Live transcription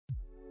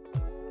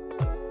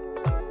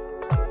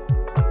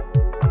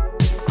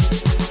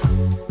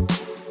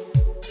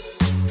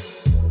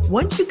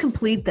Once you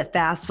complete the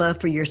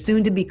FAFSA for your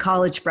soon-to-be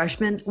college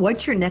freshman,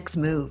 what's your next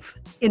move?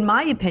 In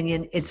my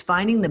opinion, it's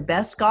finding the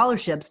best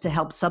scholarships to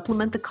help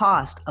supplement the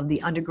cost of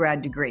the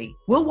undergrad degree.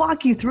 We'll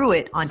walk you through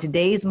it on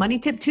today's Money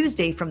Tip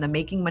Tuesday from the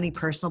Making Money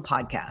Personal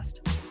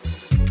podcast.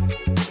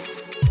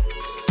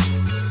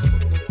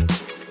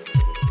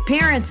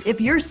 Parents,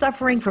 if you're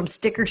suffering from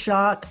sticker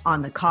shock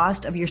on the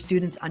cost of your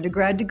student's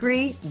undergrad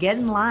degree, get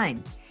in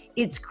line.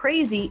 It's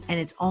crazy and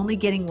it's only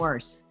getting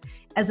worse.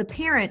 As a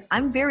parent,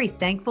 I'm very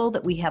thankful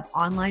that we have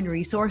online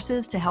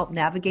resources to help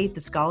navigate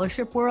the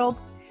scholarship world.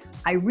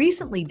 I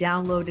recently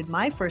downloaded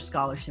my first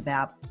scholarship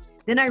app.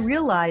 Then I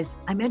realized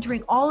I'm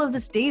entering all of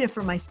this data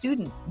for my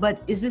student,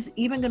 but is this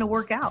even going to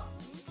work out?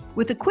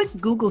 With a quick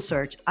Google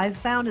search, I've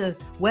found a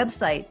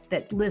website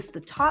that lists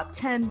the top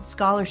 10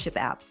 scholarship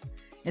apps.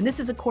 And this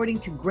is according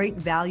to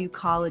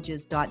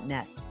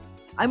greatvaluecolleges.net.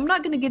 I'm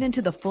not going to get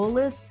into the full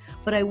list,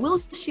 but I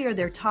will share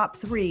their top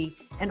 3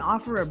 and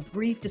offer a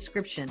brief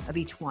description of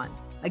each one.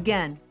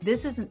 Again,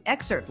 this is an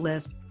excerpt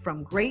list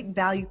from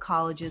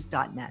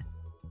greatvaluecolleges.net.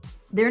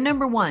 Their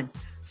number 1,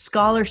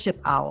 Scholarship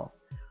Owl.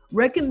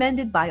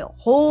 Recommended by a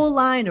whole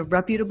line of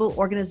reputable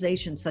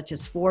organizations such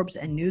as Forbes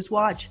and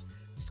Newswatch,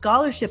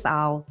 Scholarship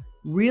Owl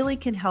really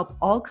can help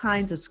all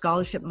kinds of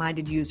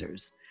scholarship-minded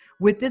users.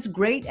 With this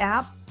great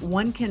app,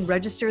 one can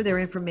register their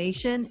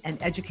information and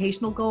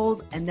educational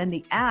goals, and then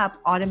the app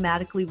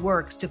automatically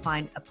works to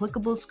find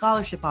applicable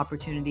scholarship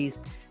opportunities,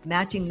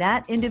 matching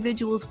that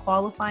individual's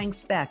qualifying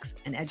specs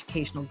and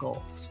educational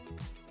goals.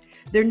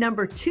 Their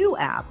number 2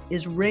 app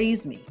is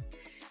RaiseMe.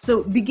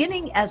 So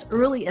beginning as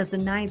early as the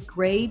 9th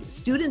grade,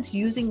 students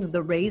using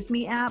the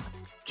RaiseMe app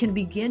can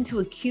begin to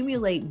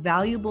accumulate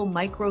valuable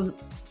micro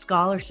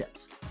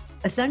scholarships.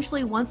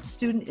 Essentially, once a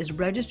student is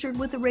registered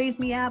with the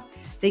RaiseMe app,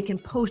 they can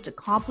post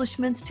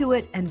accomplishments to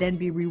it and then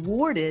be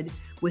rewarded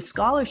with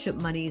scholarship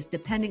monies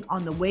depending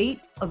on the weight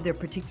of their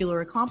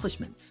particular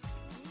accomplishments.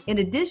 In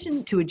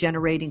addition to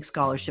generating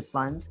scholarship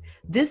funds,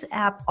 this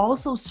app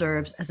also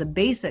serves as a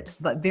basic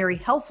but very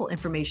helpful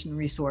information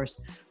resource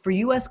for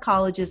U.S.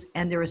 colleges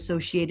and their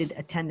associated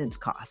attendance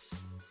costs.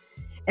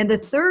 And the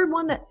third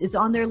one that is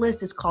on their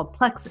list is called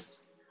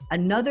Plexus,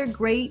 another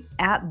great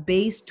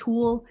app-based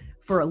tool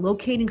for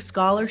locating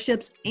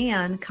scholarships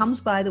and comes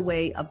by the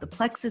way of the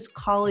Plexus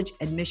College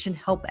Admission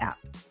Help app.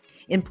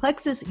 In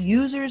Plexus,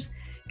 users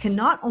can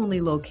not only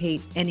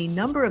locate any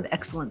number of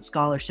excellent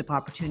scholarship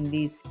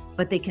opportunities,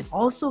 but they can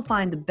also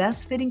find the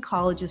best fitting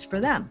colleges for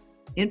them,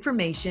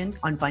 information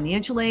on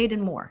financial aid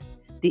and more.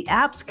 The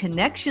app's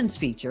connections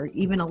feature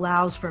even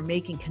allows for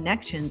making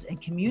connections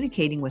and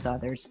communicating with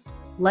others,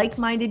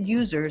 like-minded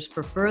users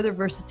for further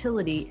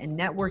versatility and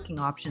networking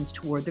options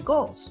toward their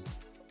goals.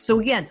 So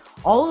again,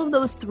 all of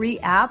those 3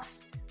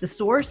 apps, the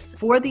source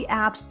for the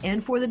apps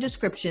and for the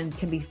descriptions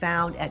can be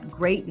found at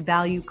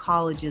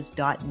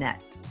greatvaluecolleges.net.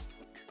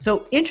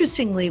 So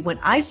interestingly, when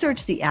I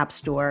searched the App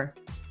Store,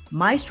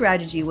 my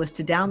strategy was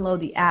to download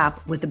the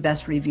app with the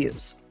best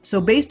reviews. So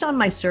based on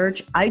my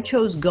search, I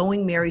chose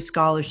Going Merry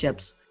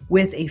Scholarships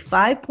with a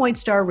 5-point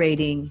star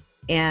rating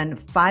and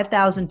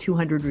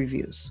 5,200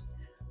 reviews.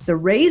 The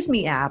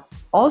RaiseMe app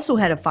also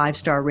had a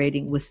 5-star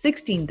rating with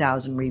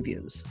 16,000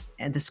 reviews,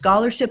 and the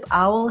Scholarship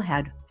Owl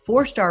had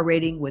 4-star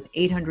rating with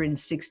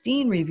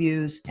 816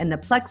 reviews, and the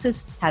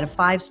Plexus had a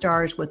 5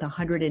 stars with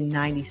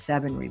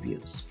 197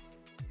 reviews.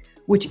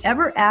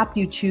 Whichever app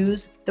you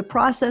choose, the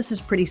process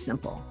is pretty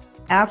simple.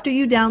 After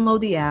you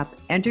download the app,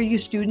 enter your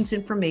student's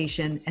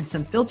information and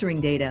some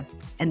filtering data,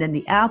 and then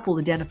the app will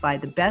identify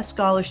the best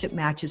scholarship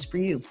matches for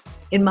you.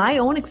 In my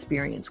own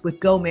experience with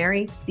Go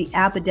Merry, the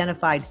app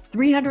identified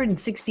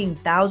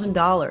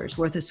 $316,000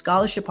 worth of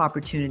scholarship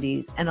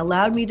opportunities and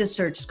allowed me to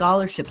search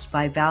scholarships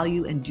by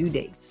value and due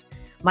dates.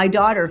 My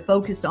daughter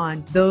focused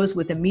on those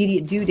with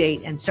immediate due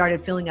date and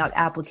started filling out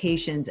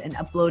applications and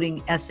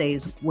uploading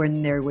essays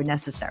when they were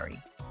necessary.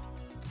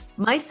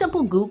 My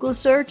simple Google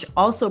search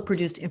also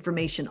produced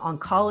information on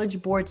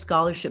College Board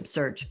Scholarship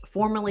Search,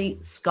 formerly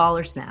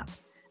ScholarSnap.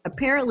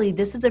 Apparently,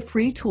 this is a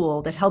free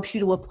tool that helps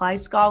you to apply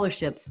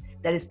scholarships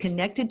that is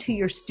connected to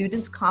your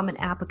student's Common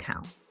App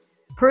account.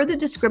 Per the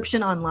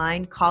description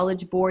online,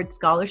 College Board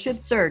Scholarship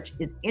Search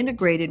is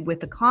integrated with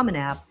the Common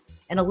App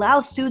and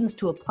allows students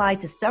to apply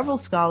to several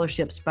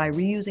scholarships by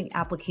reusing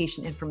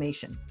application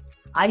information.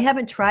 I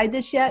haven't tried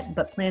this yet,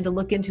 but plan to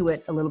look into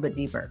it a little bit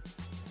deeper.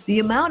 The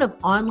amount of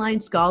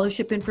online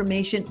scholarship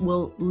information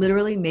will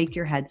literally make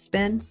your head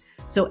spin.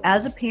 So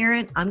as a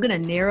parent, I'm going to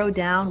narrow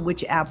down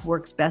which app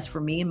works best for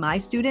me and my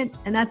student,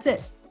 and that's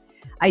it.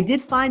 I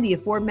did find the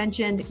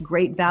aforementioned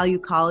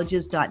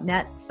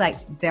greatvaluecolleges.net site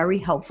very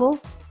helpful.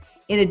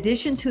 In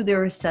addition to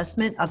their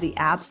assessment of the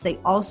apps, they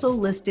also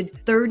listed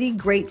 30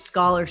 great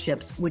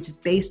scholarships, which is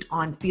based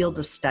on field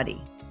of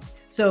study.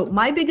 So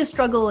my biggest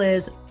struggle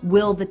is,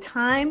 will the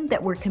time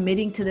that we're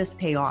committing to this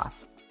pay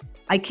off?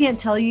 I can't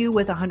tell you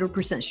with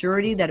 100%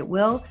 surety that it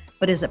will,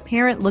 but as a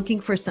parent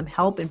looking for some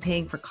help in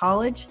paying for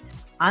college,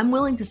 I'm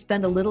willing to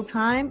spend a little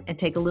time and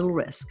take a little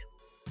risk.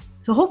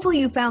 So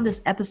hopefully you found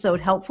this episode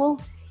helpful.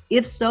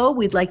 If so,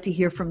 we'd like to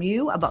hear from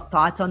you about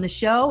thoughts on the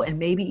show and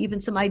maybe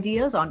even some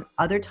ideas on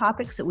other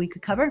topics that we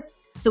could cover.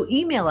 So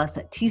email us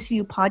at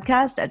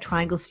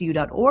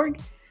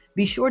tcupodcast@trianglecu.org.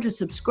 Be sure to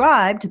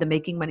subscribe to the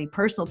Making Money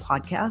Personal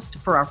podcast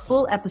for our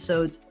full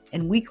episodes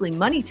and weekly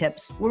money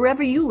tips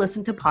wherever you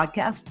listen to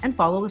podcasts, and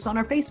follow us on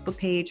our Facebook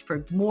page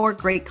for more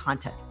great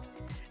content.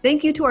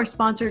 Thank you to our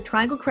sponsor,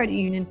 Triangle Credit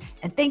Union,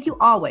 and thank you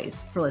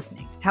always for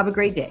listening. Have a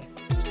great day.